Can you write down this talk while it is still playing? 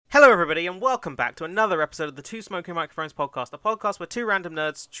everybody, and welcome back to another episode of the Two Smoking Microphones podcast, a podcast where two random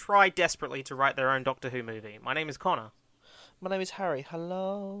nerds try desperately to write their own Doctor Who movie. My name is Connor. My name is Harry.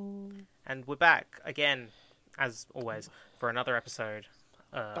 Hello. And we're back again, as always, for another episode.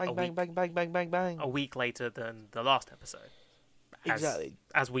 Bang. A week later than the last episode. Exactly.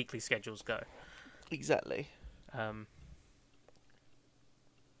 As weekly schedules go. Exactly. Um,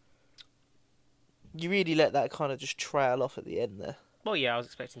 You really let that kind of just trail off at the end there. well, yeah, I was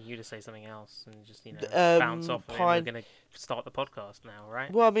expecting you to say something else and just, bounce off of it. Pine- We're going to start the podcast now, right?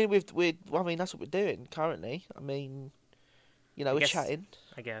 Well, I mean, that's what we're doing currently. I mean, I we're guess- chatting.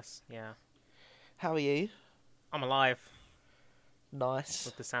 I guess, yeah. How are you? I'm alive Nice.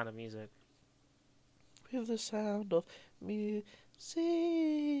 with the sound of music. With the sound of music.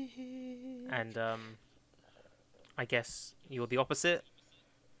 And, I guess you're the opposite.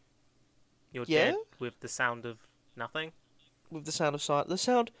 You're Yeah? dead with the sound of nothing. With the sound of silence. The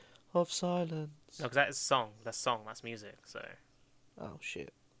sound of silence. No, because that is song. That's song. That's music. So Oh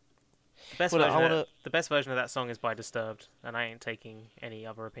shit. the best Well, version. The best version of that song is by Disturbed, and I ain't taking any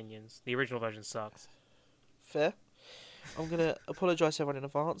other opinions. The original version sucks. Fair. I'm gonna apologise to everyone in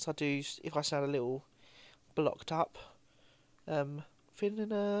advance. If I sound a little blocked up,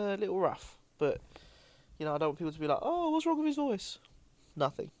 feeling a little rough. But I don't want people to be like, "Oh, what's wrong with his voice?"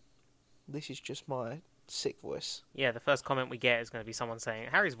 Nothing. This is just my sick voice. Yeah, the first comment we get is going to be someone saying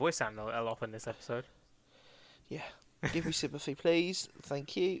Harry's voice sounded a little off in this episode. Yeah. Give me sympathy, please.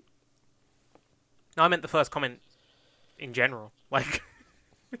 Thank you. No, I meant the first comment in general. Like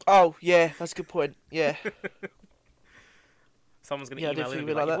Oh yeah, that's a good point. Yeah. someone's going to Yeah, I email did in and feel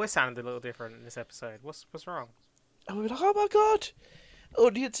be like, like your that. voice sounded a little different in this episode. What's wrong? And we'll be like, "Oh my god,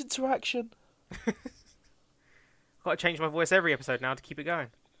 audience interaction." Got to change my voice every episode now to keep it going.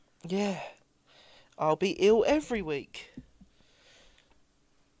 Yeah. I'll be ill every week.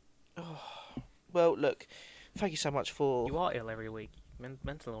 Oh. Well, look. Thank you so much for... You are ill every week.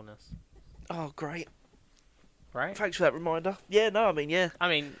 Mental illness, Oh, great. right? Thanks for that reminder. Yeah, no, I mean, yeah. I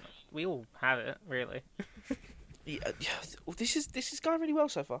mean, we all have it, really. Yeah, well, this is going really well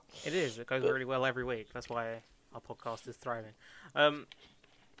so far. It is. It goes But- really well every week. That's why our podcast is thriving. Oh,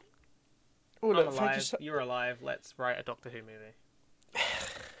 I'm look, alive. You're alive. Let's write a Doctor Who movie.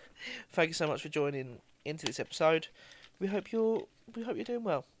 thank you so much for joining into this episode. We hope you're doing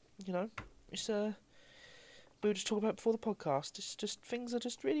well. It's we were just talking about before the podcast. It's just things are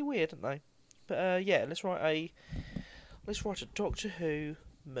just really weird, aren't they? But yeah, let's write a Doctor Who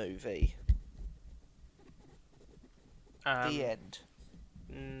movie. The end.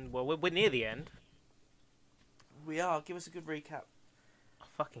 Well, we're near the end. We are. Give us a good recap. Oh,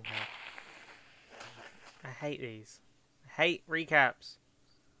 fucking hell. I hate these. I hate recaps.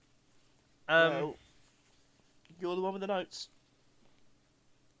 Well, you're the one with the notes.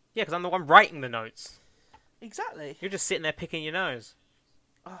 Yeah, because I'm the one writing the notes. Exactly. You're just sitting there picking your nose.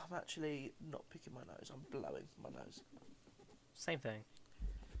 Oh, I'm actually not picking my nose. I'm blowing my nose. Same thing.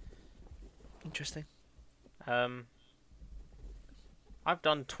 Interesting. I've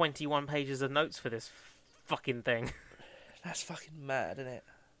done 21 pages of notes for this fucking thing. That's fucking mad, isn't it?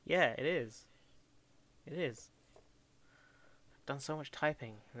 Yeah, it is. It is. I've done so much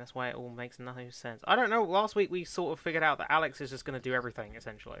typing, and that's why it all makes no sense. I don't know, last week we sort of figured out that Alex is just going to do everything,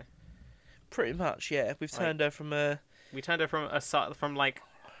 essentially. Pretty much, yeah. We've turned her from a... We turned her from a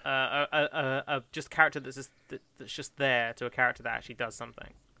just character that's just there to a character that actually does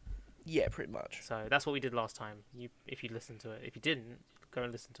something. Yeah, pretty much. So that's what we did last time. If you listened to it, if you didn't, go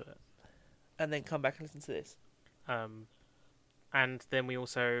and listen to it. And then come back and listen to this. And then we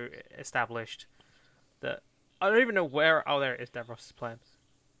also established that I don't even know where. Oh, there it is. Davros' plan.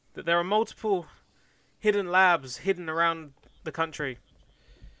 That there are multiple hidden labs hidden around the country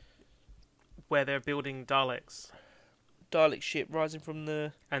where they're building Daleks. Dalek ship rising from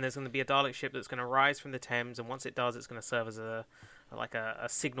the... And there's going to be a Dalek ship that's going to rise from the Thames, and once it does, it's going to serve as a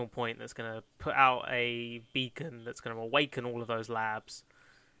signal point that's going to put out a beacon that's going to awaken all of those labs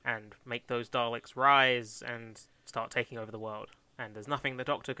and make those Daleks rise and start taking over the world. And there's nothing the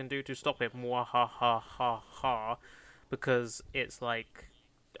Doctor can do to stop it, because it's like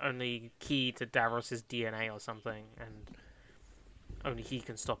only key to Davros' DNA or something, and only he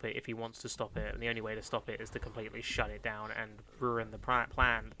can stop it if he wants to stop it, and the only way to stop it is to completely shut it down and ruin the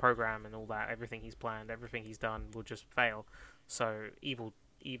plan, the program, and all that. Everything he's planned, everything he's done will just fail. So evil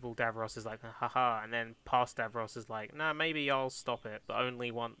Davros is like, haha, and then past Davros is like, nah, maybe I'll stop it, but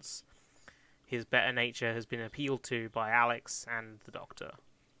only once his better nature has been appealed to by Alex and the Doctor.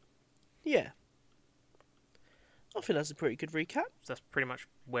 Yeah. I think that's a pretty good recap. So that's pretty much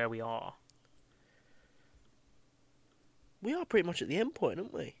where we are. We are pretty much at the end point,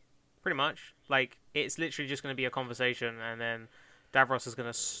 aren't we? Pretty much. Like, it's literally just going to be a conversation, and then Davros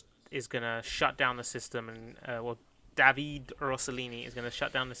is gonna shut down the system, and David Rossellini is gonna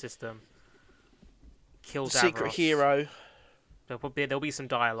shut down the system, kill The Davros. secret hero. There'll be some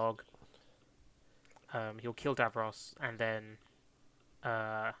dialogue. He'll kill Davros, and then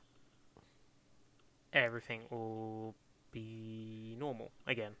everything will be normal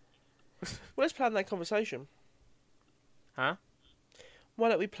again. Well, let's plan that conversation. Huh? Why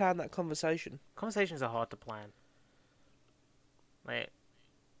don't we plan that conversation? Conversations are hard to plan. Like,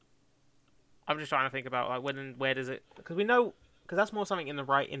 I'm just trying to think about like where does it? Because that's more something in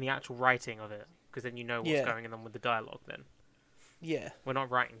the actual writing of it. Because then you know what's going on with the dialogue. Then Yeah. we're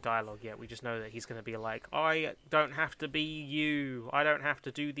not writing dialogue yet. We just know that he's going to be like, I don't have to be you. I don't have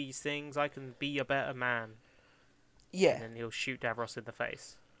to do these things. I can be a better man. Yeah. And then he'll shoot Davros in the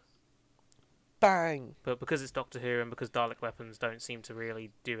face. Bang. But because it's Doctor Who and because Dalek weapons don't seem to really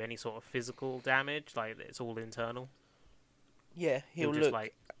do any sort of physical damage, like it's all internal. Yeah. He'll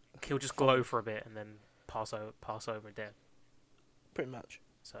just glow for a bit and then pass over dead. Pretty much.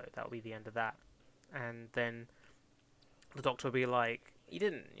 So that'll be the end of that. And then the Doctor will be like, you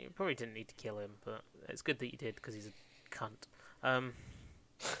probably didn't need to kill him, but it's good that you did because he's a cunt.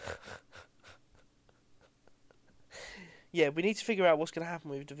 Yeah, we need to figure out what's going to happen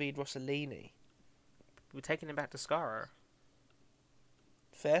with David Rossellini. We're taking him back to Skaro.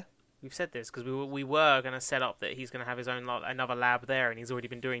 Fair? We've said this because we were going to set up that he's going to have his own another lab there, and he's already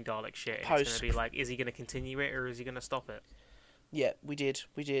been doing Dalek shit. And it's going to be like, is he going to continue it or is he going to stop it? Yeah, we did.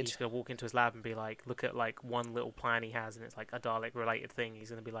 He's going to walk into his lab and be like, look at like one little plan he has, and it's like a Dalek related thing. He's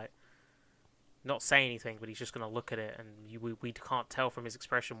going to be like, not say anything, but he's just going to look at it, and we can't tell from his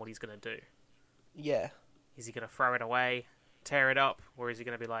expression what he's going to do. Yeah. Is he going to throw it away, tear it up, or is he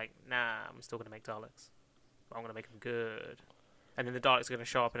going to be like, nah, I'm still going to make Daleks. But I'm going to make them good. And then the Daleks are going to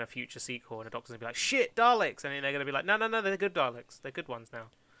show up in a future sequel, and the Doctor's going to be like, shit, Daleks! And then they're going to be like, no, they're good Daleks. They're good ones now.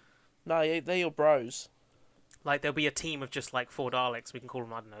 No, they're your bros. Like, there'll be a team of just, like, 4 Daleks. We can call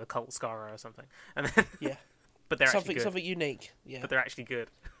them, I don't know, the Cult Skaro or something. And then Yeah. But they're actually good. Something unique, yeah. But they're actually good.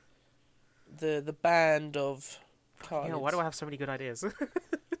 The band of Khalids. Yeah, why do I have so many good ideas?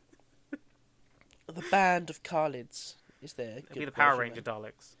 The band of Khalids is there. It'll be the Power Ranger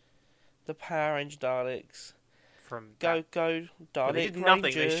Daleks. The Power Ranger Daleks. From Go Dalek But they did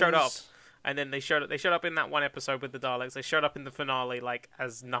nothing. They showed up, and then they showed up in that one episode with the Daleks. They showed up in the finale like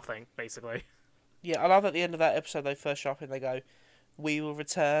as nothing, basically. Yeah, I love at the end of that episode they first show up and they go, "We will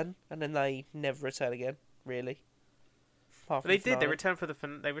return," and then they never return again. Really. But they did. They return for the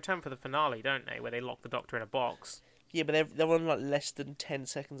finale, don't they? Where they lock the Doctor in a box. Yeah, but they're on like less than 10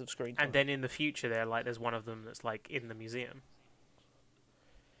 seconds of screen time. And then in the future, there's one of them that's like in the museum.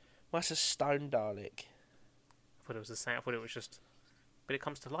 Well, that's a stone Dalek. I thought it was the same. I thought it was just, but it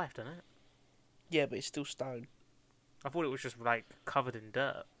comes to life, doesn't it? Yeah, but it's still stone. I thought it was just like covered in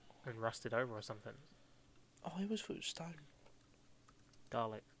dirt and rusted over or something. Oh, I always thought it was stone.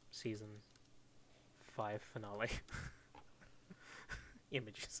 Dalek season 5 finale.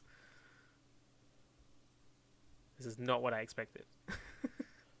 Images. This is not what I expected.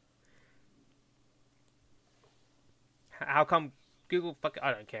 How come Google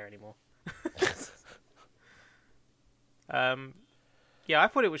I don't care anymore. Yeah, I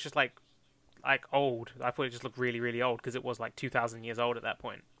thought it was just like old. I thought it just looked really, really old because it was like 2,000 years old at that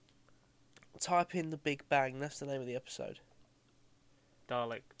point. Type in the Big Bang. That's the name of the episode.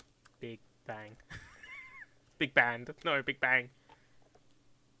 Dalek, Big Bang, Big Band. No, Big Bang.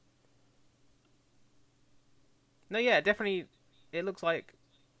 No, yeah, definitely. It looks like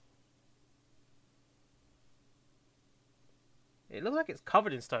it's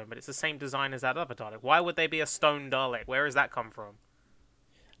covered in stone, but it's the same design as that other Dalek. Why would they be a stone Dalek? Where does that come from?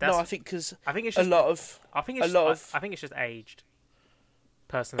 No, I think because I think it's just I think it's just aged.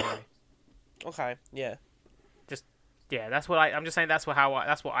 Personally. Okay. Yeah. Yeah, that's what I'm just saying. That's what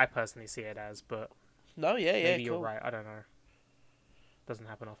I personally see it as. But no, yeah, maybe cool. you're right. I don't know. Doesn't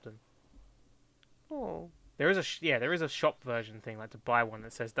happen often. Oh. There is a shop version thing like to buy one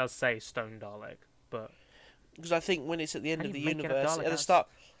that does say Stone Dalek, but because I think when it's at the end of the make it a universe, Dalek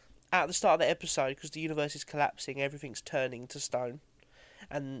at the start of the episode, because the universe is collapsing, everything's turning to stone,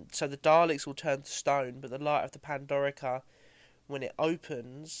 and so the Daleks will turn to stone. But the light of the Pandorica, when it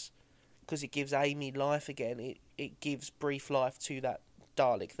opens, because it gives Amy life again, it gives brief life to that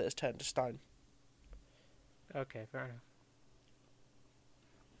Dalek that has turned to stone. Okay, fair enough.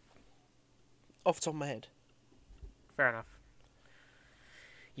 Off the top of my head. Fair enough.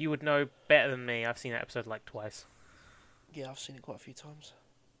 You would know better than me. I've seen that episode like twice. Yeah, I've seen it quite a few times.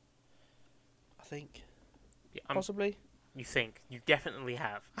 I think. Yeah, possibly. You think? You definitely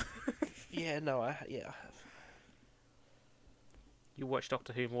have. Yeah, no, I have. You watch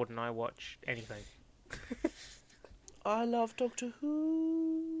Doctor Who more than I watch anything. I love Doctor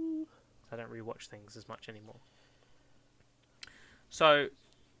Who. I don't rewatch things as much anymore. So,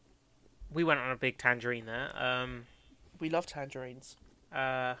 we went on a big tangerine there. We love tangerines.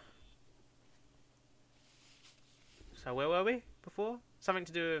 So where were we before? Something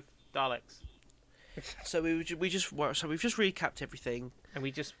to do with Daleks. So we've just recapped everything. And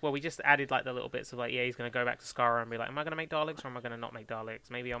we just added like the little bits of like, yeah, he's going to go back to Skara and be like, am I going to make Daleks or am I going to not make Daleks?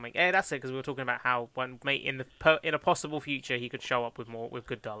 Maybe I'll make. Yeah, that's it, because we were talking about how in a possible future he could show up with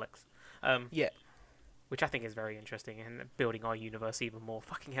good Daleks. Yeah. Which I think is very interesting and building our universe even more.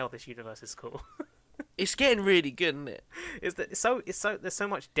 Fucking hell, this universe is cool. It's getting really good, isn't it? There's so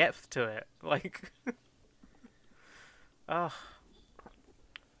much depth to it. Like, I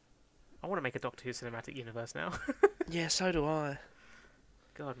want to make a Doctor Who cinematic universe now. Yeah, so do I.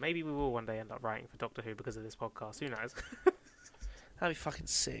 God, maybe we will one day end up writing for Doctor Who because of this podcast. Who knows? That'd be fucking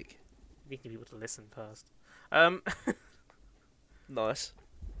sick. We need people to listen first. Nice.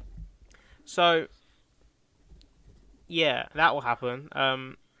 So, yeah, that will happen.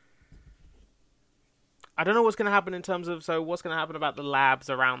 I don't know what's going to happen in terms of what's going to happen about the labs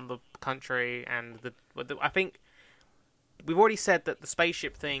around the country and I think we've already said that the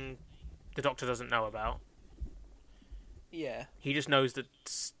spaceship thing the Doctor doesn't know about. Yeah. He just knows that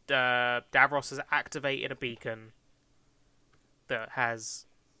Davros has activated a beacon that has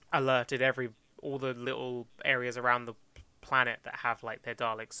alerted all the little areas around the planet that have like their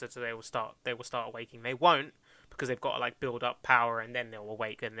Daleks, so they will start awaking. They won't, because they've got to like build up power and then they'll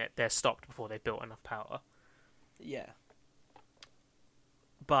awake, and they're stopped before they've built enough power. Yeah.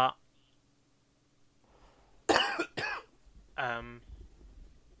 But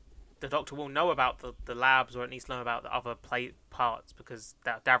the Doctor will know about the labs, or at least know about the other parts, because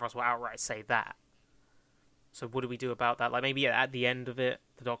Davros will outright say that. So what do we do about that? Like, maybe at the end of it,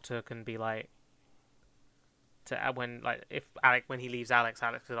 the Doctor can be like, when he leaves Alex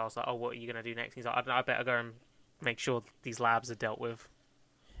is like, oh, what are you gonna do next? He's like, I don't know, I better go and make sure these labs are dealt with.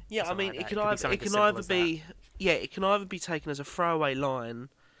 Yeah, I mean, like it can either be taken as a throwaway line,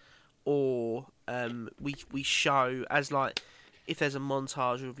 or we show as like, if there's a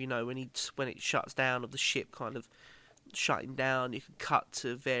montage of, when it shuts down, of the ship kind of shutting down, you can cut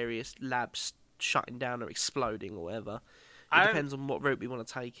to various labs shutting down or exploding or whatever. It depends on what route we want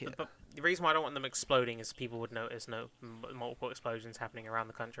to take it. But the reason why I don't want them exploding is people would notice multiple explosions happening around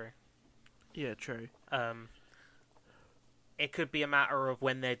the country. Yeah, true. It could be a matter of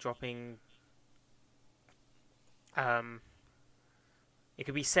when they're dropping. It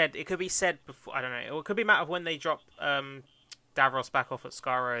could be said before. I don't know. It could be a matter of when they drop Davros back off at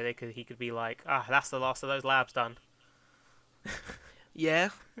Skaro. He could be like, that's the last of those labs done. Yeah.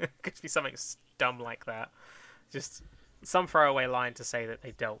 It could be something dumb like that. Just some throwaway line to say that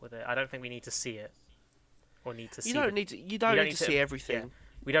they dealt with it. I don't think we need to see it, or need to see. You don't need to see everything. Yeah.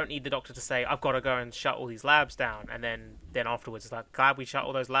 We don't need the Doctor to say, I've got to go and shut all these labs down, and then afterwards it's like, glad we shut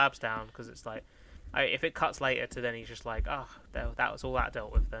all those labs down, because it's like, if it cuts later to then he's just like, that was all that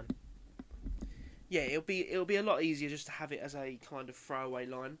dealt with then. Yeah, it'll be a lot easier just to have it as a kind of throwaway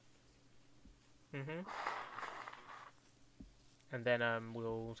line. Mhm. And then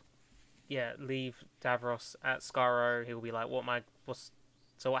we'll leave Davros at Skaro. He'll be like, what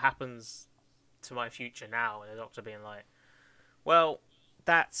happens to my future now? And the Doctor being like, well,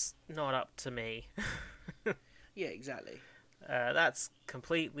 that's not up to me. Yeah, exactly. That's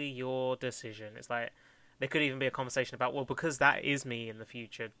completely your decision. It's like, there could even be a conversation about, well, because that is me in the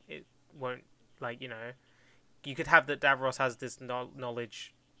future, it won't, like, you could have that Davros has this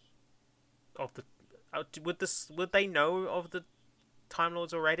knowledge of the. Would they know of the Time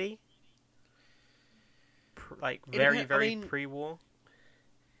Lords already? Very pre-war.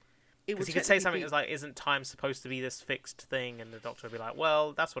 Because he could say something that's like, isn't time supposed to be this fixed thing? And the Doctor would be like,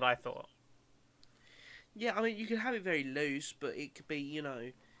 well, that's what I thought. Yeah, I mean, you could have it very loose, but it could be,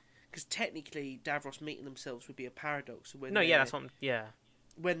 because technically Davros meeting themselves would be a paradox. When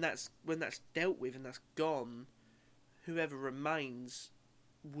that's dealt with and that's gone, whoever remains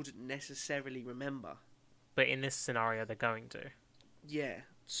wouldn't necessarily remember. But in this scenario, they're going to. Yeah,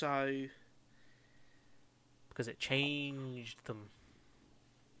 so... Because it changed them.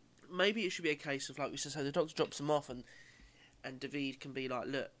 Maybe it should be a case of, like we said, so the Doctor drops them off, and David can be like,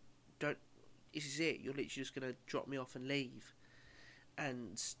 look, this is it, you're literally just going to drop me off and leave.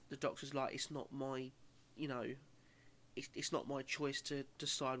 And the Doctor's like, it's not my, it's not my choice to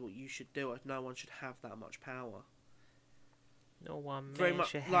decide what you should do. No one should have that much power. No one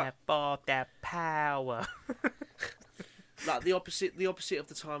should have all that power. like the opposite of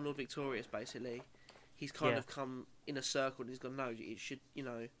the Time Lord Victorious. Basically, he's kind Yeah. of come in a circle and he's gone, no, it should,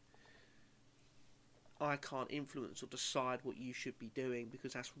 I can't influence or decide what you should be doing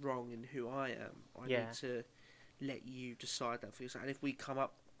because that's wrong in who I am. I Yeah. need to let you decide that for yourself. And if we come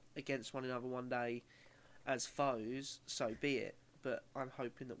up against one another one day as foes, so be it. But I'm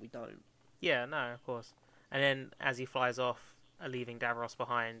hoping that we don't. Yeah, no, of course. And then as he flies off, leaving Davros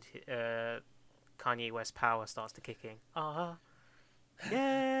behind, Kanye West power starts to kick in.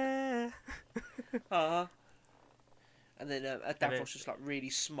 Yeah. And then Davros just like really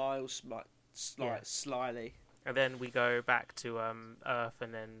smiles, slyly. And then we go back to Earth,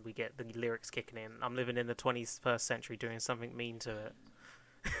 and then we get the lyrics kicking in. I'm living in the 21st century, doing something mean to it.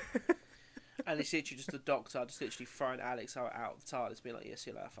 And it's literally just the Doctor just literally throwing Alex out of the TARDIS, being like, "Yeah, see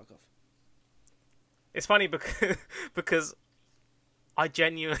you later, fuck off." It's funny because I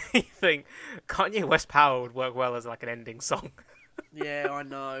genuinely think Kanye West Power would work well as like an ending song. Yeah, I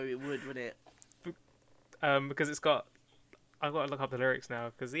know it would, wouldn't it? Because it's got. I've got to look up the lyrics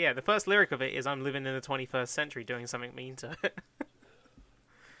now because the first lyric of it is "I'm living in the 21st century, doing something mean to it."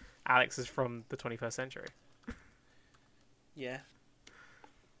 Alex is from the 21st century. Yeah.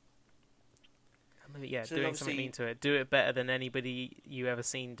 So doing something mean to it. Do it better than anybody you ever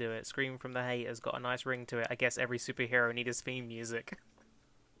seen do it. Scream from the haters, got a nice ring to it. I guess every superhero needs his theme music.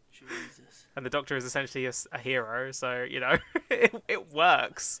 Jesus. And the Doctor is essentially a hero, so, it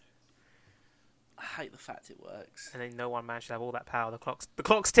works. I hate the fact it works. And then no one man should have all that power. The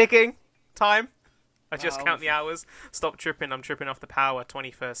clock's ticking. Time. I just count the hours. Stop tripping. I'm tripping off the power.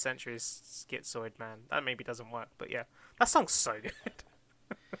 21st century schizoid man. That maybe doesn't work, but yeah. That song's so good.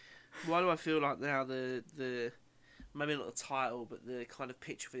 Why do I feel like now the maybe not the title, but the kind of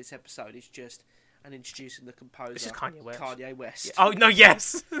picture for this episode is just introducing the composer. It's just Kanye West. Kanye West. Yeah. Oh no,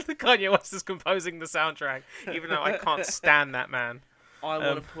 yes, Kanye West is composing the soundtrack, even though I can't stand that man. I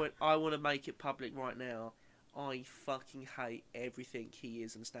want to make it public right now. I fucking hate everything he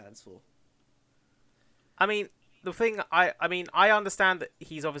is and stands for. I mean, the thing I understand that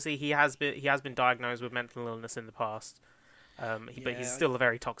he has been diagnosed with mental illness in the past. But he's still a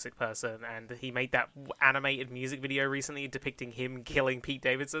very toxic person, and he made that animated music video recently depicting him killing Pete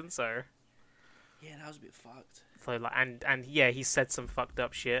Davidson. So yeah, that was a bit fucked. So like, and yeah, he said some fucked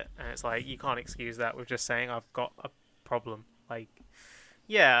up shit, and it's like you can't excuse that with just saying I've got a problem. Like,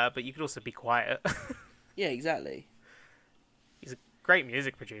 yeah, but you could also be quiet. Yeah, exactly. He's a great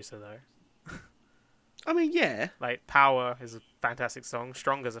music producer, though. I mean, yeah. Like, Power is a fantastic song.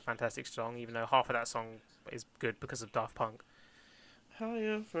 Stronger's a fantastic song, even though half of that song is good because of Daft Punk.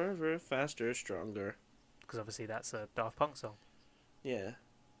 Higher, further, faster, stronger. Because obviously that's a Daft Punk song. Yeah.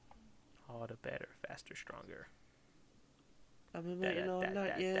 Harder, better, faster, stronger. I've been waiting all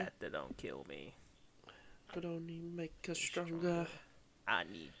night, yeah. That don't kill me. But only make us stronger. I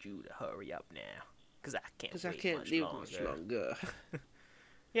need you to hurry up now. Because I can't live much longer.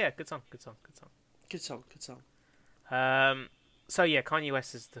 Yeah, good song, good song, good song. Good song, good song. So yeah, Kanye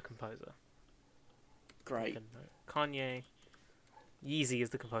West is the composer. Great. Kanye. Yeezy is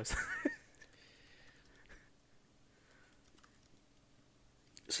the composer.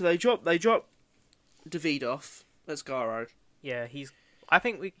 So they drop Davidoff. That's Garo. Yeah, I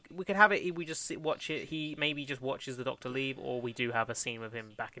think we could have it. We just watch it. He maybe just watches the Doctor leave, or we do have a scene with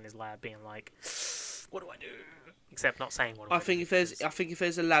him back in his lab, being like, "What do I do?" Except not saying what. I think if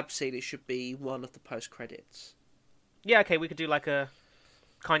there's a lab scene, it should be one of the post credits. Yeah, okay, we could do like a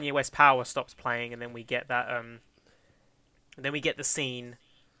Kanye West Power stops playing, and then we get that. And then we get the scene.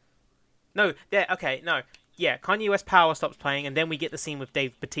 No, yeah, okay, no, yeah. Kanye West Power stops playing, and then we get the scene with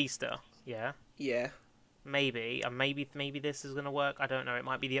Dave Bautista. Yeah. Yeah. Maybe, maybe this is gonna work. I don't know. It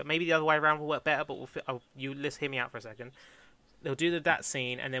might be maybe the other way around will work better. But let's hear me out for a second. They'll do that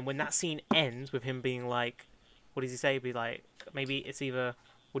scene, and then when that scene ends with him being like, what does he say? Be like, maybe it's either,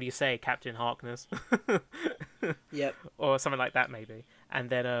 what do you say, Captain Harkness? Yep. Or something like that, maybe. And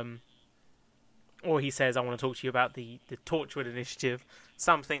then, or he says, I want to talk to you about the Torchwood Initiative,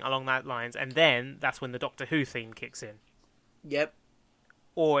 something along that lines. And then that's when the Doctor Who theme kicks in. Yep.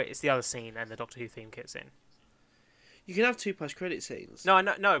 Or it's the other scene and the Doctor Who theme kicks in. You can have two post-credit scenes. No,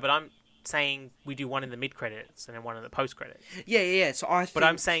 but I'm saying we do one in the mid-credits and then one in the post-credits. Yeah. So But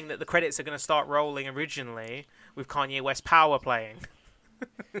I'm saying that the credits are going to start rolling originally with Kanye West Power playing.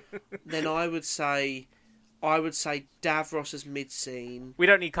 Then I would say Davros's mid-scene. We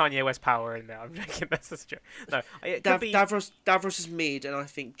don't need Kanye West Power in there. I'm joking. That's just a joke. No, it could be... Davros is mid, and I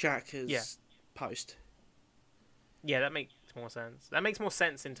think Jack is post. Yeah, that makes more sense. That makes more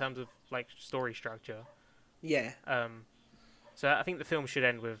sense in terms of like story structure. Yeah. So I think the film should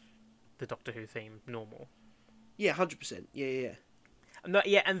end with the Doctor Who theme normal. Yeah, 100%. Yeah. No,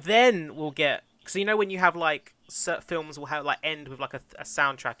 yeah, and then we'll get, because you know when you have like certain films will have like end with like a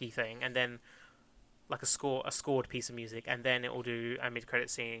soundtracky thing, and then like a scored piece of music, and then it will do a mid credit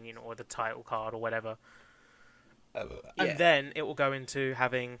scene, you know, or the title card or whatever, and Yeah. then it will go into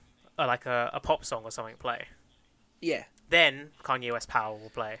having like a pop song or something play. Yeah. Then Kanye West Power will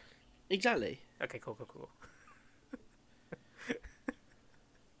play. Exactly. Okay, cool.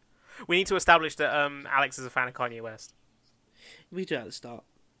 We need to establish that Alex is a fan of Kanye West. We do at the start.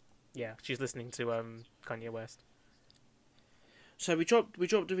 Yeah, she's listening to Kanye West. So we dropped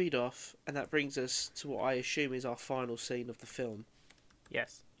David off, and that brings us to what I assume is our final scene of the film.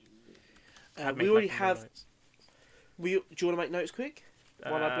 Yes. We already have. Do you want to make notes quick?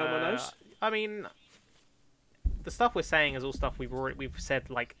 While I blow my nose? I mean, the stuff we're saying is all stuff we've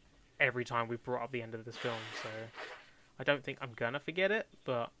said like every time we've brought up the end of this film, so I don't think I'm gonna forget it.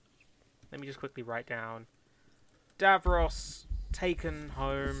 But let me just quickly write down: Davros taken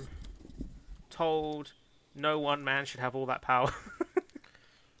home, told no one man should have all that power.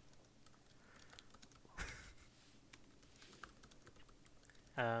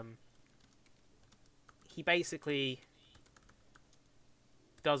 He basically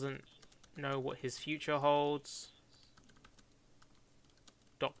doesn't know what his future holds.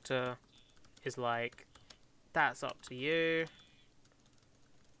 Doctor is like, that's up to you.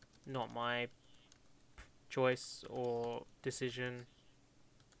 Not my choice or decision.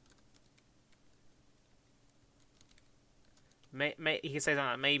 He can say something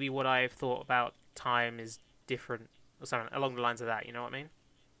like, maybe what I've thought about time is different, or something along the lines of that, you know what I mean?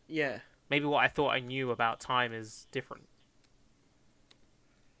 Yeah. Maybe what I thought I knew about time is different.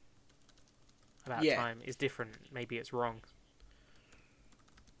 Time is different. Maybe it's wrong.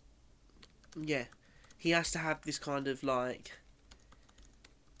 Yeah. He has to have this kind of like.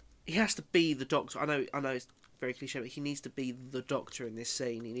 He has to be the Doctor. I know it's very cliche, but he needs to be the Doctor in this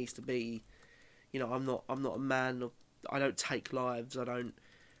scene. He needs to be, you know, I'm not a man of. I don't take lives. I don't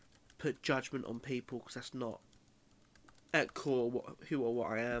put judgment on people because that's not at core who or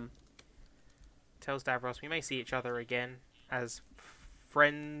what I am. Tells Davros we may see each other again as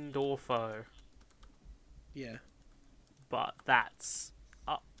friend or foe. Yeah. But that's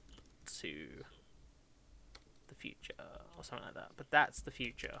up to the future or something like that. But that's the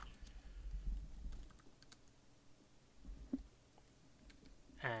future.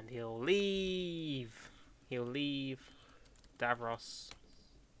 And he'll leave Davros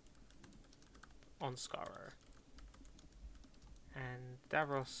on Skaro. And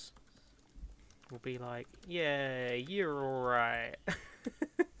Davros will be like, yeah, you're alright.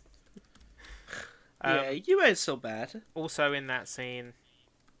 Yeah, you ain't so bad. Also in that scene,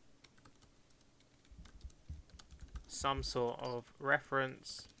 some sort of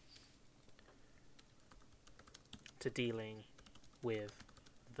reference to dealing with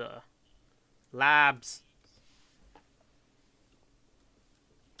the labs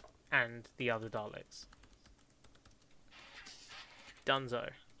and the other Daleks.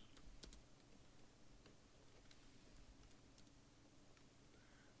 Dunzo.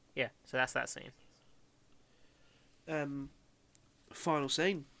 Yeah, so that's that scene. Final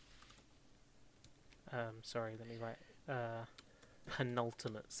scene. Sorry, let me write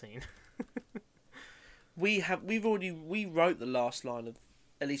penultimate scene. We wrote the last line of,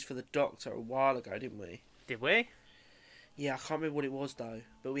 at least for the Doctor, a while ago, didn't we? Did we? Yeah, I can't remember what it was though,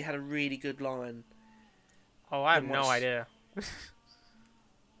 but we had a really good line. Oh, I have no idea.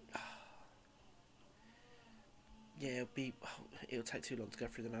 Yeah, it'll take too long to go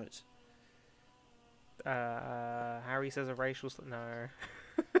through the notes. Harry says a racial no.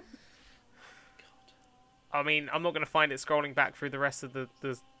 God. I mean, I'm not going to find it scrolling back through the rest of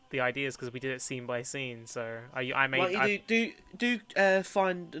the ideas because we did it scene by scene. So I made. Do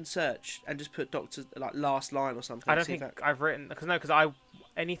find and search and just put Doctor like last line or something. I don't think I've written because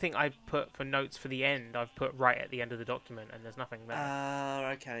anything I put for notes for the end I've put right at the end of the document and there's nothing there.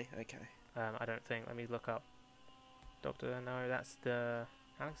 Okay. I don't think. Let me look up. Doctor, no, that's the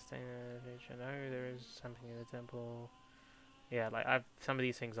Alex Taylor. No, there is something in the temple. Yeah, like some of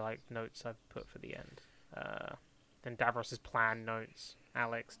these things are like notes I've put for the end. Then Davros's plan notes.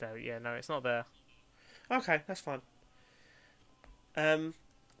 Alex, yeah, no, it's not there. Okay, that's fine. So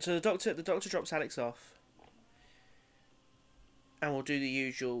the doctor drops Alex off, and we'll do the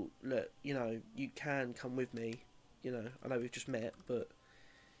usual. Look, you know, you can come with me. You know, I know we've just met, but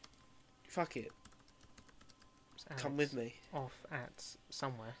fuck it. Come with me. Off at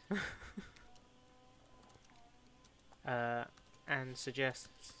somewhere. And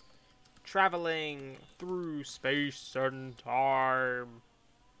suggests traveling through space and time.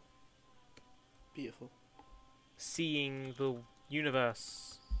 Beautiful. seeing the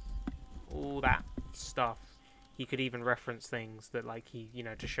universe, all that stuff. He could even reference things that, like,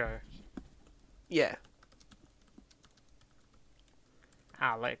 to show. Yeah.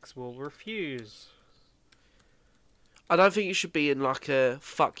 Alex will refuse. I don't think it should be in like a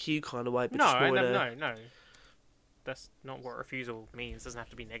fuck you kind of way, but just more No. That's not what refusal means. It doesn't have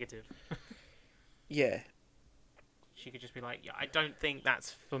to be negative. Yeah. She could just be like, yeah, I don't think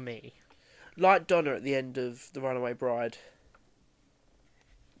that's for me. Like Donna at the end of The Runaway Bride.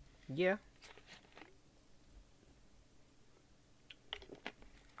 Yeah.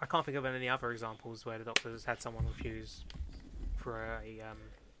 I can't think of any other examples where the Doctor has had someone refuse for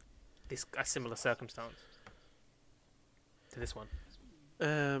a similar circumstance to this one.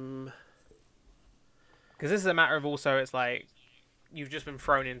 Because this is a matter of also, it's like you've just been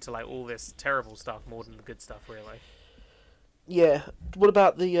thrown into like all this terrible stuff more than the good stuff, really. Yeah. What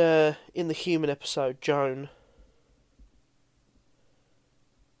about the in the Human episode, Joan?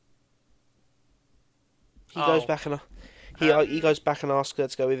 He goes back and he goes back and asks her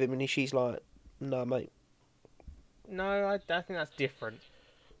to go with him, and she's like, "No, mate." No, I think that's different.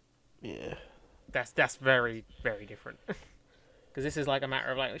 Yeah. That's very, very different. Because this is like a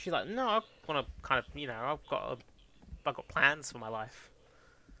matter of like, she's like, no, I want to kind of, I've got plans for my life.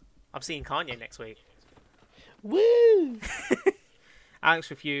 I'm seeing Kanye next week. Woo! Alex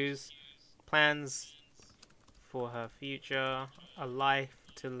refused. Plans for her future, a life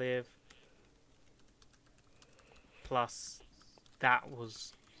to live. Plus, that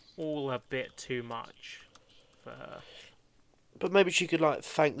was all a bit too much for her. But maybe she could like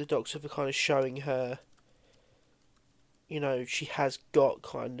thank the Doctor for kind of showing her, she has got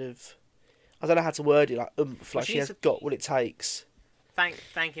kind of, I don't know how to word it, like oomph, like she has got what it takes.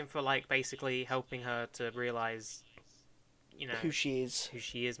 Thank him for like basically helping her to realise, who she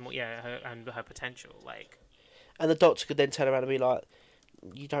is more, and her potential, like. And the Doctor could then turn around and be like,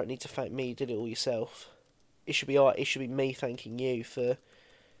 "You don't need to thank me. You did it all yourself. It should be me thanking you for,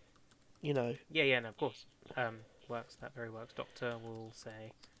 Yeah, no, of course. Works. That very works. Doctor will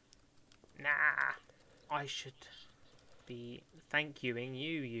say, "Nah, I should be thanking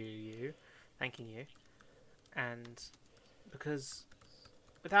you, and because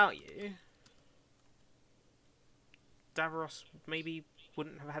without you, Davros maybe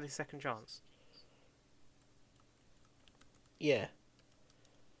wouldn't have had his second chance." Yeah.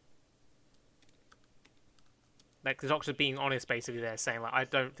 Like the Doctor being honest, basically, there saying like, "I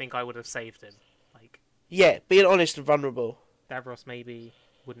don't think I would have saved him." Like. Yeah, being honest and vulnerable. Davros maybe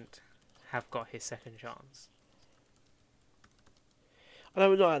wouldn't have got his second chance. I know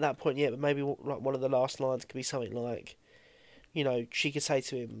we're not at that point yet, but maybe like one of the last lines could be something like, she could say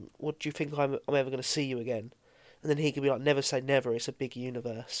to him, "What do you think I'm ever going to see you again?" And then he could be like, "Never say never. It's a big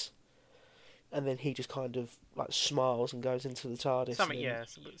universe." And then he just kind of like smiles and goes into the TARDIS.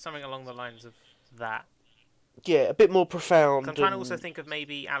 Something along the lines of that. Yeah, a bit more profound. I'm trying to also think of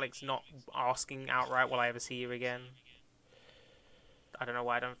maybe Alex not asking outright, "Will I ever see you again?" I don't know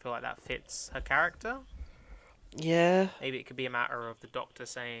why I don't feel like that fits her character. Yeah. Maybe it could be a matter of the Doctor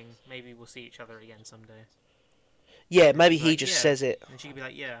saying, "Maybe we'll see each other again someday." Yeah, maybe he just says it. And she could be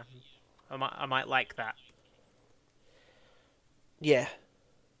like, "Yeah, I might like that." Yeah.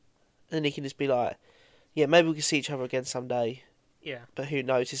 And then he can just be like, "Yeah, maybe we can see each other again someday." Yeah. But who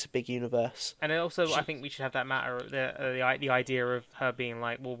knows? It's a big universe. And also, I think we should have that matter, the idea of her being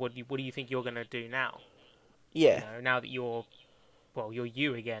like, "Well, what do you think you're going to do now?" Yeah. Now that you're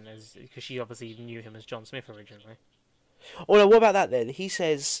you again, because she obviously knew him as John Smith originally. Oh no, what about that then? He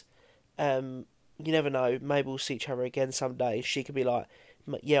says, "You never know. Maybe we'll see each other again someday." She could be like,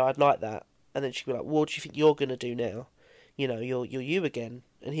 "Yeah, I'd like that." And then she could be like, "What do you think you're going to do now? You're you again."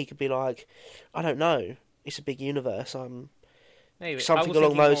 And he could be like, "I don't know. It's a big universe. Maybe. Something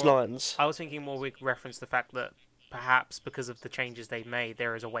along those lines." I was thinking more we reference the fact that perhaps because of the changes they've made,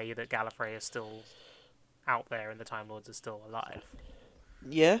 there is a way that Gallifrey is still out there and the Time Lords are still alive.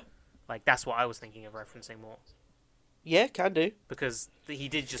 Yeah. Like, that's what I was thinking of referencing more. Yeah, can do. Because he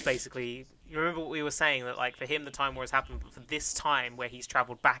did just basically... You remember what we were saying? That, like, for him, the Time War has happened, but for this time, where he's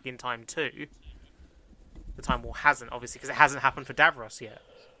travelled back in time too, the Time War hasn't, obviously, because it hasn't happened for Davros yet.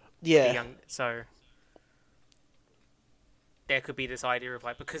 Yeah. So... There could be this idea of,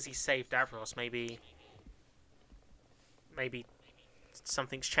 like, because he saved Davros, maybe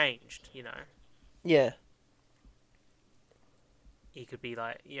something's changed, Yeah. He could be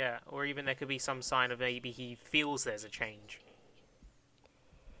like, yeah, or even there could be some sign of maybe he feels there's a change.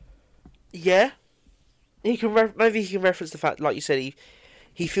 Yeah. Maybe he can reference the fact, like you said,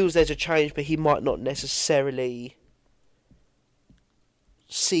 he feels there's a change, but he might not necessarily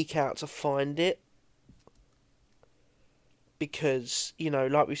seek out to find it. because, you know,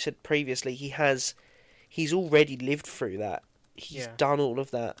 like we said previously, he's already lived through that. He's Yeah. done all of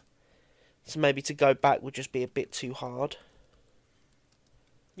that. So maybe to go back would just be a bit too hard.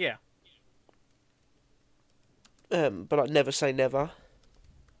 Yeah. But like never say never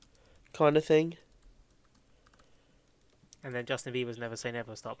kind of thing. And then Justin Bieber's Never Say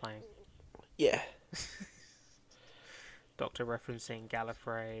Never start playing. Yeah. Doctor referencing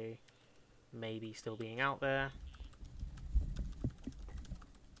Gallifrey maybe still being out there.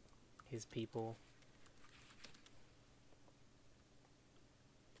 His people.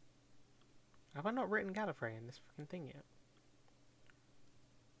 Have I not written Gallifrey in this fucking thing yet?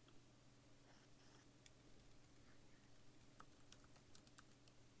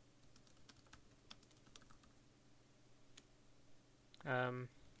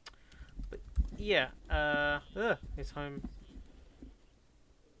 But yeah, his home.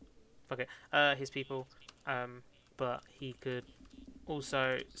 Fuck it. His people. But he could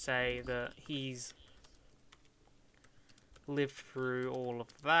also say that he's lived through all of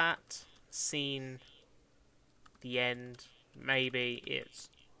that, seen the end. Maybe it's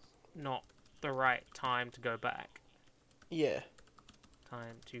not the right time to go back. Yeah.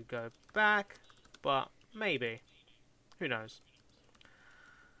 Time to go back, but maybe. Who knows?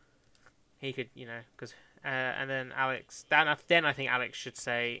 He could, because and then Alex. Then I think Alex should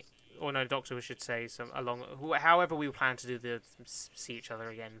say, or no, Doctor should say however we plan to do the see each other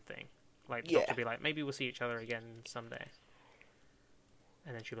again thing. Like the Doctor be like, maybe we'll see each other again someday.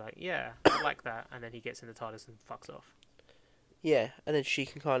 And then she'll be like, yeah, I like that. And then he gets in the TARDIS and fucks off. Yeah, and then she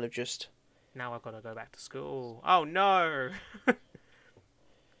can kind of just. Now I've got to go back to school. Oh no!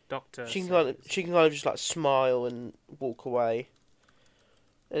 Doctor. She can kind of just like smile and walk away.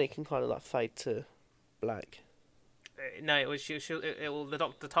 And it can kind of like fade to black. No, it was it will the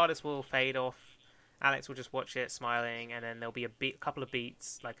TARDIS will fade off. Alex will just watch it smiling, and then there'll be a couple of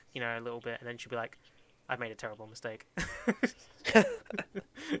beats, like a little bit, and then she'll be like, "I've made a terrible mistake."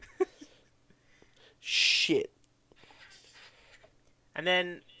 Shit. And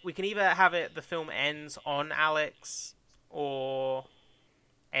then we can either have it the film ends on Alex or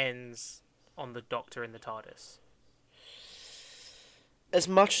ends on the Doctor in the TARDIS. As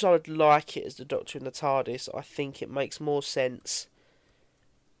much as I would like it as the Doctor in the TARDIS, I think it makes more sense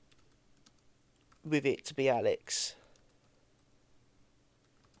with it to be Alex.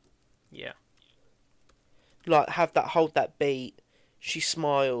 Yeah. Like, hold that beat, she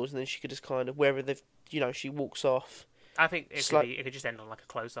smiles, and then she could just kind of, wherever they've, she walks off. I think it could just end on like a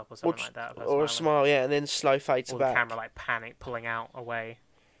close-up or something like that. Or a smile, yeah, and then slow fade to back. Or the camera like pulling out away.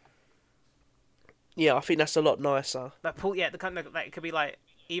 Yeah, I think that's a lot nicer. Like it could be like,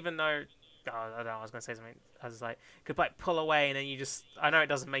 even though, I don't know, I was gonna say something. I was like, could like pull away, and then you just, I know it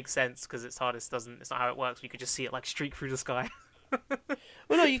doesn't make sense because it's not how it works. But you could just see it like streak through the sky.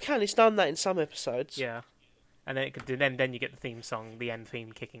 Well, no, you can. It's done that in some episodes. Yeah, and then it could then you get the theme song, the end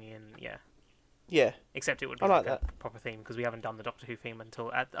theme kicking in. Yeah. Yeah. Except it would be like a proper theme because we haven't done the Doctor Who theme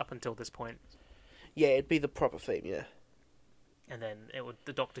up until this point. Yeah, it'd be the proper theme. Yeah. And then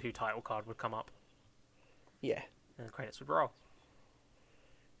the Doctor Who title card would come up. Yeah. And the credits would roll.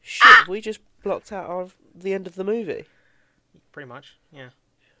 Shit, we just blocked out the end of the movie. Pretty much, yeah.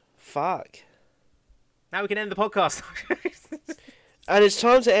 Fuck. Now we can end the podcast. And it's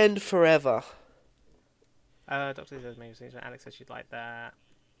time to end forever. Doctor says maybe Alex says she'd like that.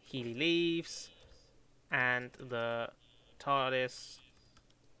 Healy leaves. And the TARDIS,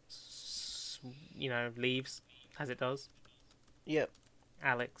 leaves as it does. Yep.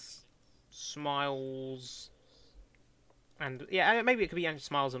 Alex smiles, and maybe it could be Andrew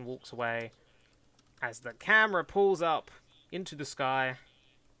smiles and walks away as the camera pulls up into the sky,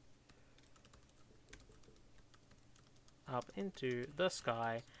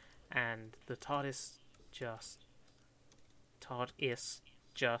 and the TARDIS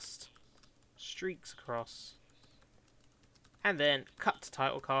just streaks across, and then cut to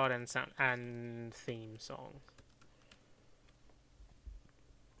title card and theme song.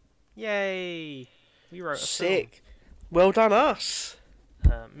 Yay! We wrote a Sick. film. Well done, us.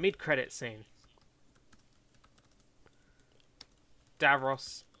 Mid-credit scene.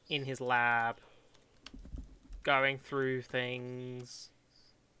 Davros in his lab, going through things,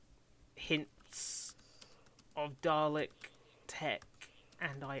 hints of Dalek tech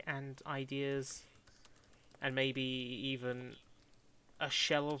and ideas, and maybe even a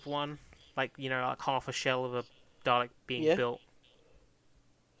shell of one, like half a shell of a Dalek being built.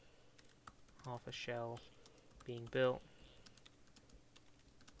 Half a shell being built.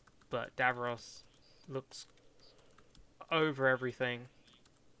 But Davros looks over everything.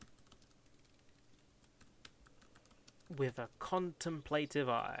 with a contemplative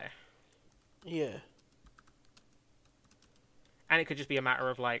eye. Yeah. And it could just be a matter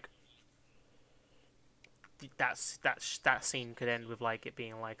of like that scene could end with like it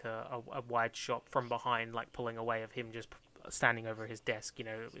being like a wide shot from behind, like pulling away of him just standing over his desk, you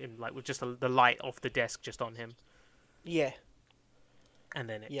know, in like with just the light off the desk just on him. Yeah. And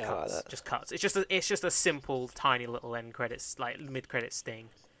then it Yeah, I cuts, like that. just cuts. It's just a simple, tiny little end credits, like mid credits sting.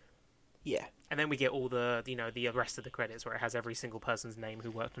 Yeah. And then we get all the the rest of the credits where it has every single person's name who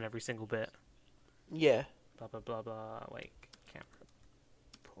worked on every single bit. Yeah. Blah blah blah blah. Wait, camera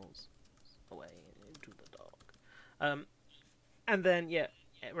pulls away into the dark. And then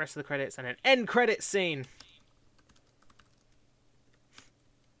rest of the credits and an end credit scene.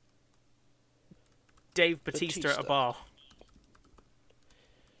 Dave Bautista at a bar.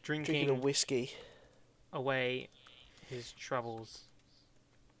 Drinking a whiskey. Away his troubles.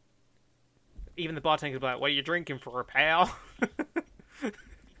 Even the bartender's like, "What are you drinking for, pal?"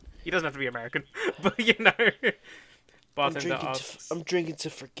 He doesn't have to be American, but you know. Bartender asks, I'm drinking to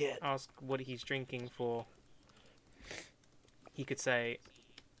forget. Ask what he's drinking for. He could say,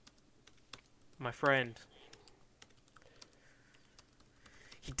 "My friend.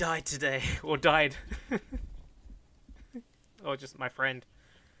 He died today," or died, or just my friend.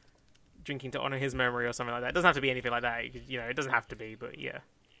 Drinking to honor his memory or something like that. It doesn't have to be anything like that. It doesn't have to be, but yeah.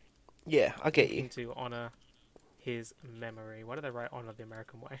 Yeah, I get you. Drinking to honor his memory. Why do they write honor the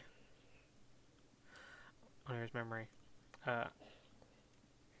American way? Honor his memory.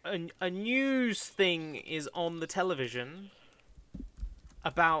 A news thing is on the television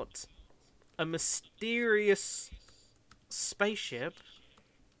about a mysterious spaceship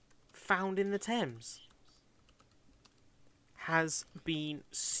found in the Thames. Has been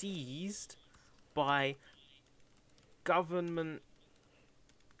seized by government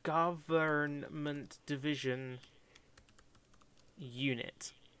division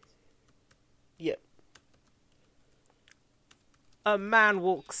unit. Yep. A man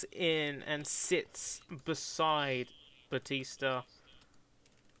walks in and sits beside Bautista.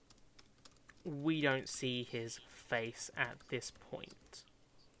 We don't see his face at this point.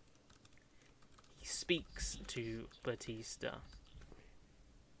 He speaks to Bautista,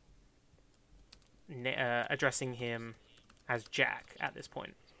 addressing him as Jack at this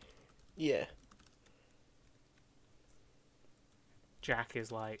point. Yeah. Jack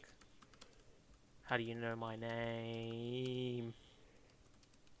is like, "How do you know my name?"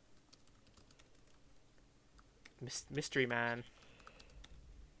 Mystery man.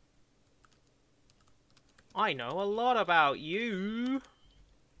 "I know a lot about you.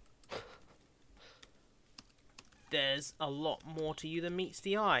 There's a lot more to you than meets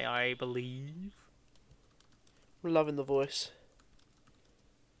the eye, I believe." I'm loving the voice.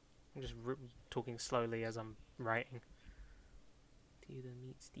 I'm just talking slowly as I'm writing. To you than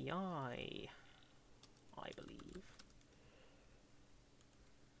meets the eye, I believe.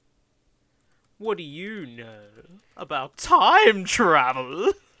 What do you know about time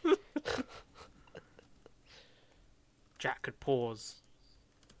travel? Jack could pause.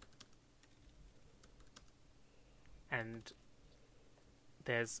 And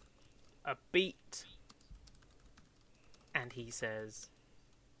there's a beat, and he says,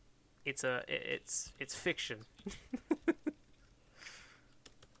 "It's fiction."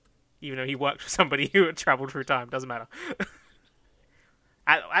 Even though he worked for somebody who had travelled through time, doesn't matter.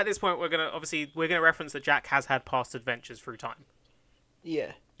 At this point, we're gonna reference that Jack has had past adventures through time.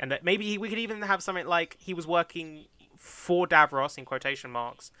 Yeah. And that maybe we could even have something like he was working for Davros in quotation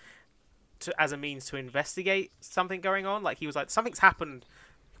marks. As a means to investigate something going on. Like, he was like, something's happened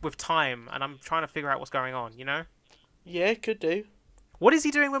with time, and I'm trying to figure out what's going on, you know? Yeah, could do. What is he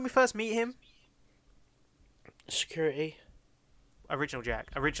doing when we first meet him? Security. Original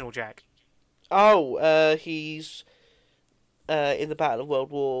Jack. Oh, he's in the Battle of World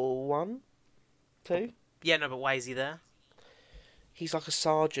War One, 2. Yeah, no, but why is he there? He's like a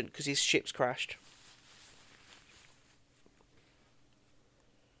sergeant because his ship's crashed.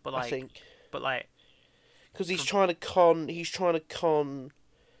 But like, I think. But like, because he's trying to con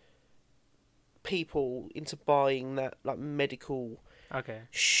people into buying that like medical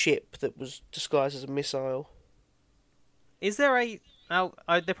ship that was disguised as a missile. Is there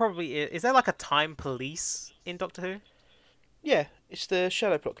there probably is. Is there like a time police in Doctor Who? Yeah, it's the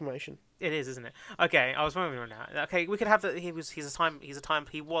Shadow Proclamation. It is, isn't it? Okay, I was wondering that. Okay, we could have that. He was a time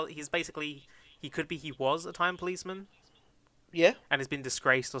policeman. Yeah. And has been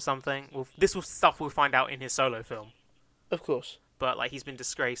disgraced or something. Well, this was stuff we'll find out in his solo film. Of course. But like, he's been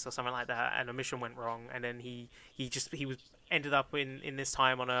disgraced or something like that, and a mission went wrong, and then he was ended up in this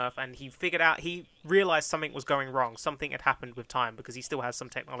time on Earth, and he realized something was going wrong. Something had happened with time because he still has some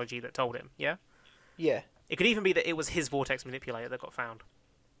technology that told him. Yeah. Yeah. It could even be that it was his vortex manipulator that got found.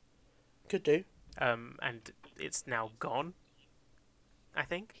 Could do. And it's now gone. I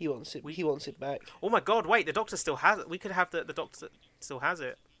think He wants it. He wants it back. Oh my God! Wait, the Doctor still has it. We could have the Doctor still has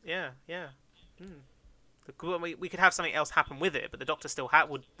it. Yeah. We could have something else happen with it, but the Doctor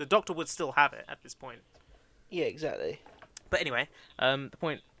the Doctor would still have it at this point. Yeah, exactly. But anyway, the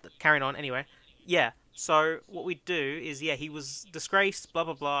point. Carrying on. Anyway, yeah. So what we do is, he was disgraced. Blah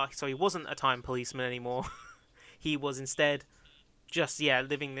blah blah. So he wasn't a time policeman anymore. He was instead just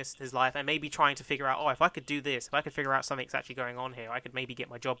living his life and maybe trying to figure out, if I could do this, if I could figure out something's actually going on here, I could maybe get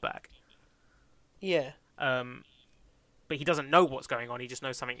my job back. Yeah. But he doesn't know what's going on. He just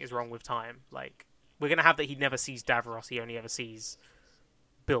knows something is wrong with time. Like, we're gonna have that he never sees Davros. He only ever sees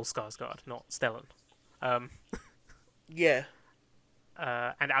Bill Skarsgård, not Stellan. Yeah.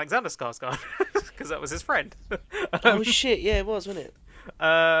 And Alexander Skarsgård, because that was his friend. Oh shit! Yeah, it was, wasn't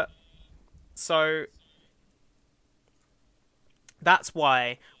it? So that's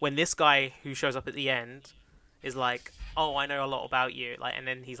why when this guy who shows up at the end is like, "Oh, I know a lot about you," like, and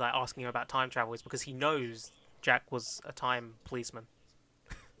then he's like asking him about time travel, is because he knows Jack was a time policeman.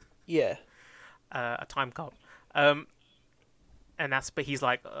 Yeah. A time cop. But he's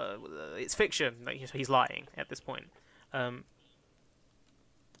like, it's fiction. Like, he's lying at this point.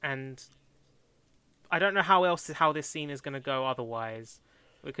 And I don't know how this scene is going to go otherwise.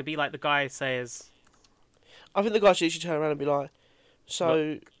 It could be like the guy says, I think the guy should turn around and be like,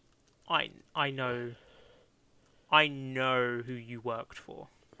 "So, look, I know who you worked for.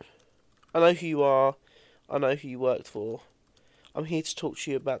 I know who you are. I know who you worked for. I'm here to talk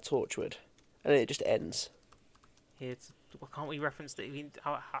to you about Torchwood," and then it just ends. Can't we reference that?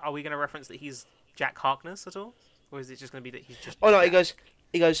 Are we going to reference that he's Jack Harkness at all, or is it just going to be that he's just? Oh no, Jack?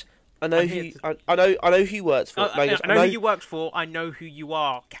 He goes. I know I know who you worked for. I know who you worked for. I know who you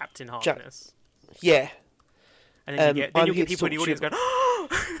are, Captain Harkness. Yeah. And then you'll get people in the audience going, "Oh!"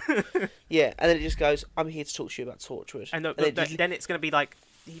 Yeah, and then it just goes, "I'm here to talk to you about Torchwood." And then it's going to be like,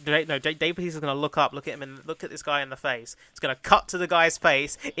 Dave Peace is going to look at him and look at this guy in the face. It's going to cut to the guy's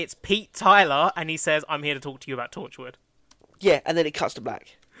face. It's Pete Tyler, and he says, "I'm here to talk to you about Torchwood." Yeah, and then it cuts to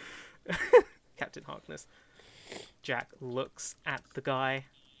black. Captain Harkness. Jack looks at the guy.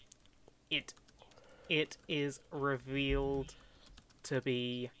 It is revealed to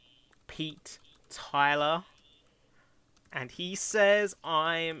be Pete Tyler. And he says,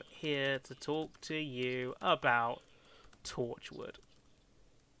 "I'm here to talk to you about Torchwood."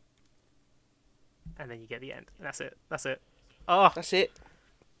 And then you get the end. And that's it. Oh, That's it.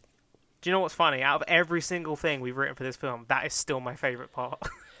 do you know what's funny? Out of every single thing we've written for this film, that is still my favourite part.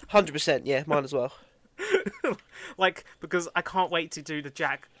 100%, yeah, mine as well. Like, because I can't wait to do the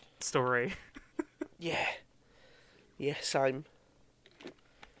Jack story. Yeah. Yeah, same.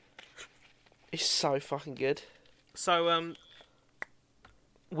 It's so fucking good. So,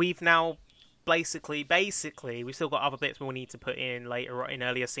 we've now basically, we've still got other bits we'll need to put in later in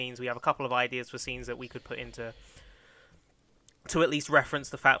earlier scenes. We have a couple of ideas for scenes that we could put into to at least reference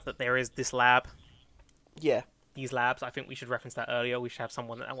the fact that there is this lab. Yeah. These labs. I think we should reference that earlier. We should have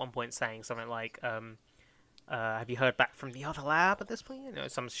someone at one point saying something like, have you heard back from the other lab at this point?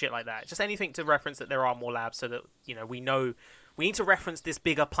 Some shit like that. Just anything to reference that there are more labs so that, we know we need to reference this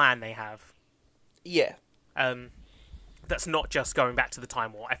bigger plan they have. Yeah. That's not just going back to the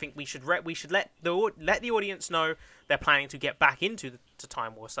Time War. I think we should let the audience know they're planning to get back into the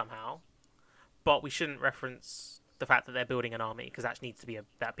Time War somehow, but we shouldn't reference the fact that they're building an army, because that needs to be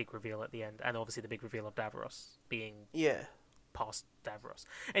that big reveal at the end, and obviously the big reveal of Davros being past Davros.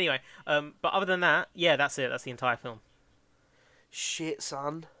 Anyway, but other than that, yeah, that's it. That's the entire film. Shit,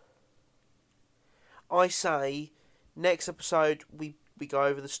 son. I say next episode we go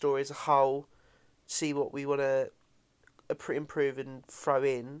over the story as a whole, see what we want to improve and throw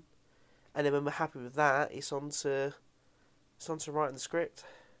in, and then when we're happy with that, it's on to writing the script.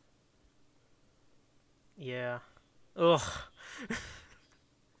 Yeah. Ugh.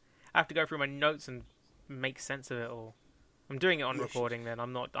 I have to go through my notes and make sense of it all. I'm doing it on recording. Then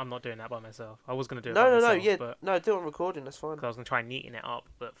I'm not doing that by myself. I was gonna do it. by myself, but do it on recording. That's fine. Because I was gonna try neaten it up,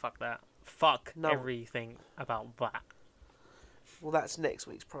 but fuck that. Everything about that. Well, that's next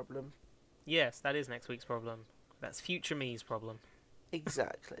week's problem. Yes, that is next week's problem. That's future me's problem.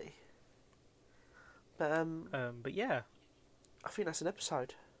 Exactly. But yeah. I think that's an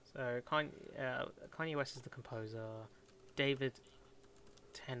episode. So Kanye West is the composer. David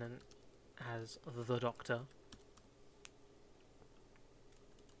Tennant as the Doctor.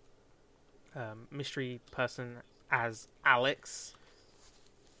 Mystery person as Alex.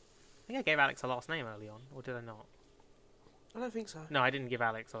 I think I gave Alex a last name early on, or did I not? I don't think so. No, I didn't give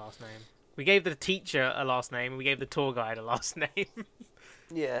Alex a last name. We gave the teacher a last name, and we gave the tour guide a last name.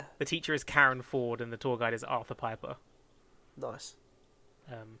 Yeah. The teacher is Karen Ford, and the tour guide is Arthur Piper. Nice.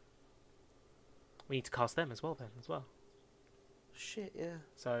 We need to cast them as well, Shit, yeah.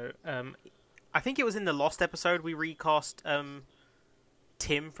 So, I think it was in the Lost episode we recast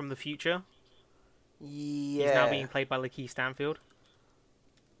Tim from the future. Yeah. He's now being played by Lakeith Stanfield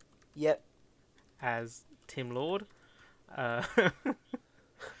Yep. as Tim Lord.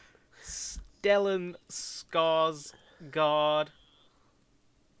 Stellan Skarsgård.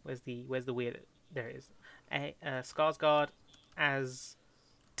 Where's the weird? There it is. Skarsgård as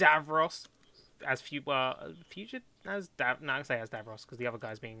Davros, as future as No, I say as Davros because the other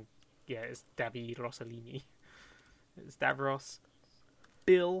guy's being it's David Rossellini. It's Davros.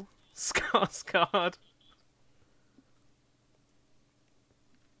 Bill Skarsgård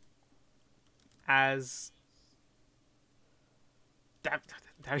as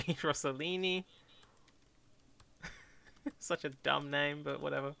David Rossellini. Such a dumb name, but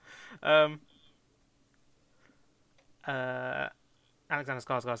whatever. Alexander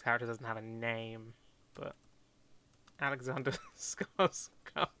Skarsgård's character doesn't have a name, but Alexander Skarsgård.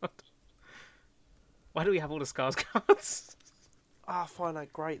 Why do we have all the Skarsgårds? I find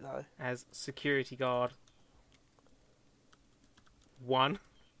that great though. As security guard 1,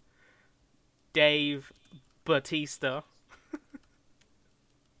 Dave Bautista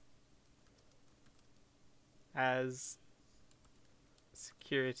as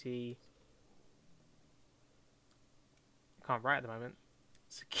security. I can't write at the moment.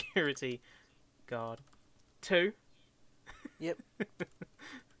 Security guard 2. Yep.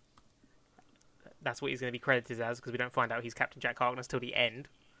 That's what he's going to be credited as because we don't find out he's Captain Jack Harkness till the end.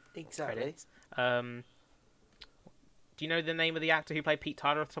 Exactly. Credits. Do you know the name of the actor who played Pete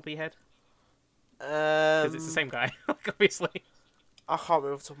Tyler off the top of your head? Because it's the same guy, obviously. I can't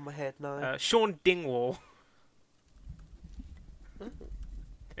remember off the top of my head, no. Sean Dingwall.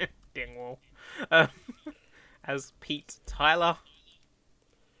 Dingwall. As Pete Tyler.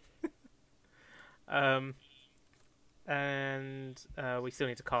 And we still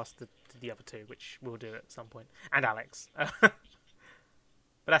need to cast the other two, which we'll do at some point. And Alex. But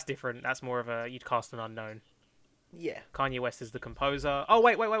that's different. That's more of you'd cast an unknown. Yeah. Kanye West is the composer. Oh,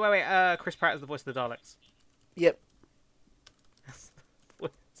 wait. Chris Pratt is the voice of the Daleks. Yep. That's the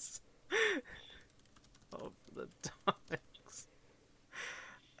voice of the Daleks.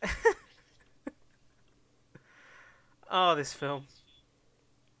 Oh, this film.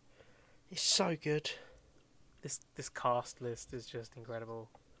 It's so good. This cast list is just incredible.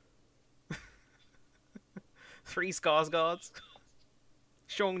 3 Skarsgårds.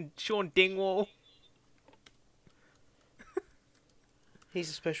 Sean Dingwall. He's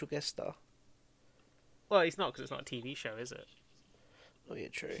a special guest star. Well, he's not because it's not a TV show, is it? Oh yeah,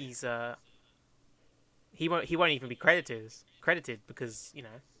 true. He's he won't even be credited because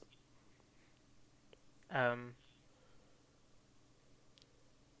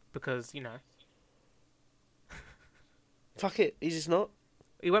Fuck it, he's just not.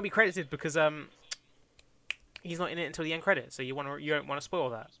 he won't be credited because he's not in it until the end credits. So you don't want to spoil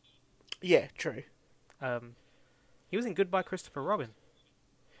that. Yeah, true. He was in Goodbye Christopher Robin.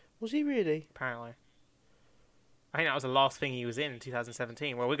 Was he really? Apparently. I think that was the last thing he was in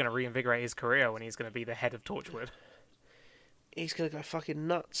 2017. Well, we're going to reinvigorate his career when he's going to be the head of Torchwood. He's gonna go fucking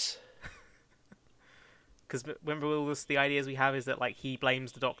nuts. Because remember all the ideas we have is that he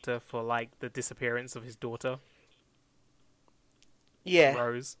blames the Doctor for the disappearance of his daughter. Yeah.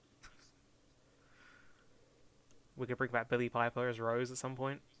 Rose. We could bring back Billie Piper as Rose at some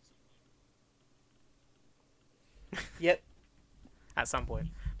point. Yep. At some point.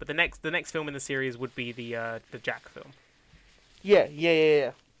 But the next film in the series would be the Jack film.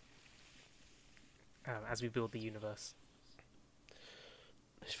 Yeah. As we build the universe.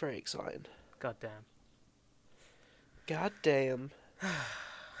 It's very exciting. God damn.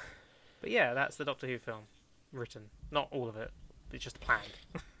 But yeah, that's the Doctor Who film. Written. Not all of it. It's just planned.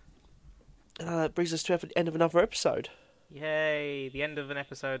 And that brings us to the end of another episode. Yay! The end of an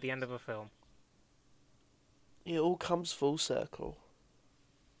episode, the end of a film. It all comes full circle.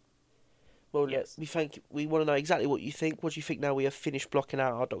 Well, Yes. we want to know exactly what you think. What do you think now we have finished blocking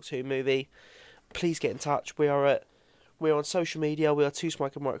out our Doctor Who movie? Please get in touch. We're on social media. We are Two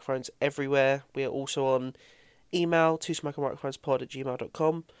Smoking Microphones everywhere. We are also on email,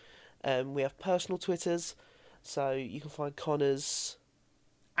 twosmokingmicrophonesPod@gmail.com. We have personal Twitters, so you can find Connor's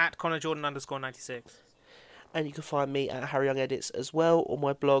At ConnorJordan_96. and you can find me at Harry Young Edits as well on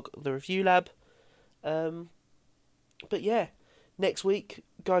my blog, The Review Lab. But yeah, next week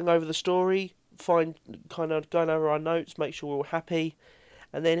going over the story, going over our notes, make sure we're all happy,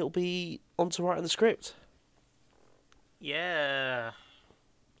 and then it'll be on to writing the script. Yeah.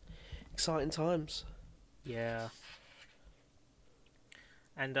 Exciting times. Yeah.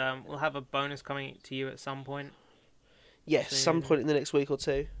 And we'll have a bonus coming to you at some point. Yes, soon. some point in the next week or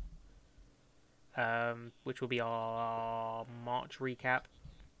two. Which will be our March recap.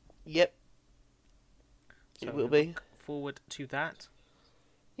 Yep. So It will be. Look forward to that.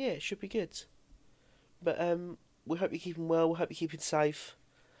 Yeah, it should be good. But we hope you're keeping well. We hope you're keeping safe.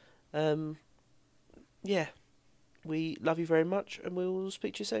 Yeah, we love you very much, and we'll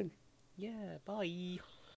speak to you soon. Yeah, bye.